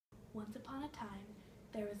time,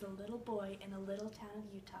 there was a little boy in a little town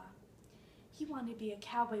of Utah. He wanted to be a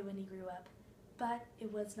cowboy when he grew up, but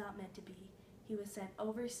it was not meant to be. He was sent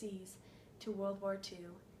overseas to World War II.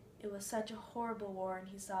 It was such a horrible war, and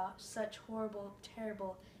he saw such horrible,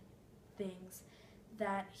 terrible things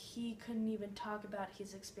that he couldn't even talk about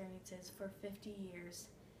his experiences for 50 years.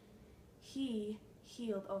 He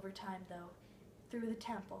healed over time, though, through the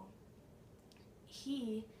temple.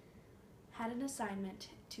 He had an assignment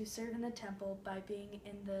to serve in the temple by being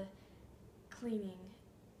in the cleaning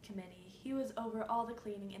committee. He was over all the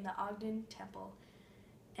cleaning in the Ogden temple,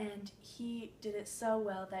 and he did it so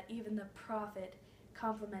well that even the prophet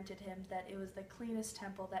complimented him that it was the cleanest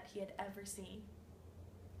temple that he had ever seen.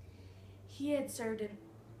 He had served in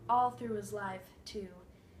all through his life too.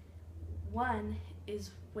 One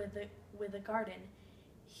is with a garden.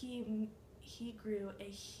 He grew a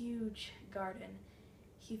huge garden.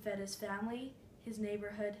 He fed his family, his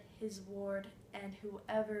neighborhood, his ward, and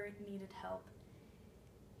whoever needed help.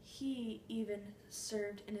 He even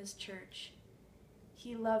served in his church.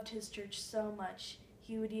 He loved his church so much,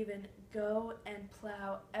 he would even go and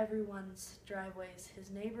plow everyone's driveways, his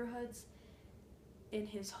neighborhoods, in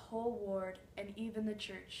his whole ward, and even the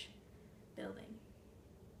church building.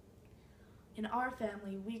 In our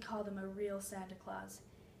family, we called him a real Santa Claus.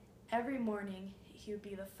 Every morning, he would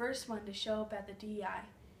be the first one to show up at the DEI.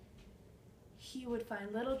 He would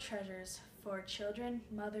find little treasures for children,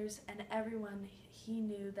 mothers, and everyone he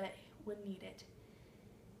knew that would need it.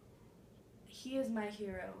 He is my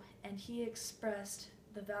hero, and he expressed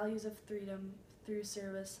the values of freedom through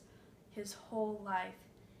service his whole life.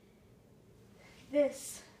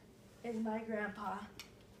 This is my grandpa,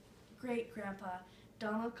 great-grandpa,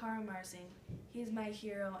 Donald Carl Marsing. He's my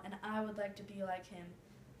hero, and I would like to be like him.